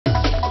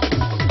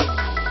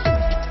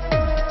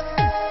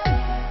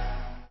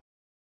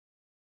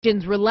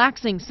Jin's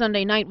relaxing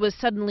Sunday night was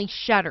suddenly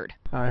shattered.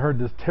 I heard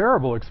this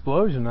terrible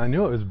explosion. I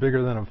knew it was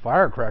bigger than a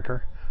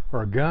firecracker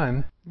or a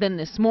gun. Then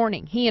this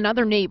morning, he and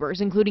other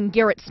neighbors, including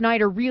Garrett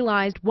Snyder,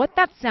 realized what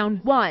that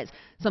sound was.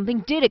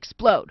 Something did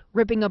explode,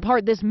 ripping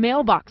apart this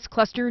mailbox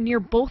cluster near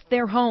both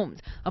their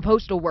homes. A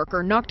postal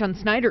worker knocked on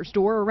Snyder's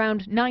door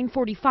around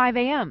 9:45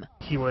 a.m.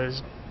 He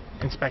was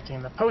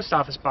inspecting the post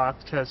office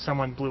box because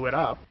someone blew it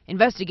up.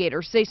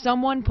 Investigators say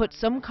someone put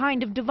some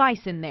kind of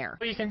device in there.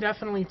 You can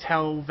definitely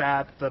tell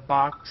that the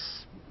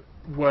box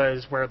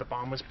was where the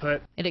bomb was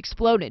put. It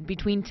exploded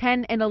between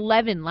 10 and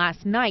 11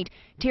 last night,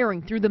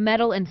 tearing through the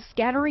metal and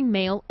scattering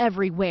mail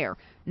everywhere.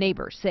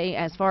 Neighbors say,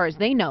 as far as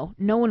they know,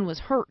 no one was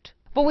hurt.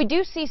 But we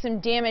do see some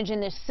damage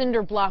in this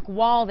cinder block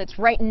wall that's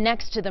right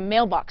next to the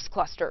mailbox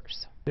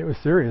clusters. It was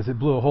serious. It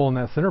blew a hole in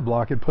that cinder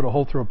block. It put a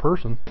hole through a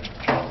person.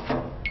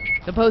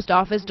 The post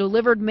office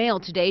delivered mail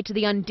today to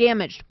the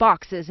undamaged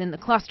boxes in the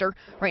cluster.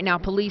 Right now,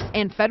 police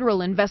and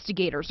federal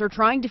investigators are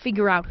trying to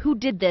figure out who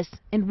did this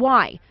and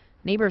why.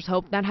 Neighbors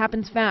hope that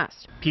happens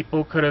fast.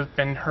 People could have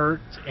been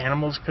hurt,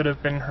 animals could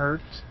have been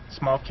hurt,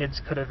 small kids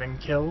could have been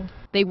killed.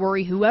 They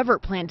worry whoever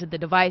planted the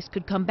device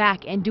could come back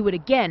and do it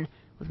again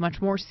with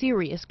much more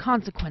serious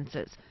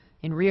consequences.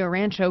 In Rio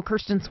Rancho,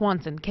 Kirsten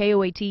Swanson,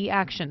 KOAT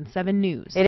Action 7 News.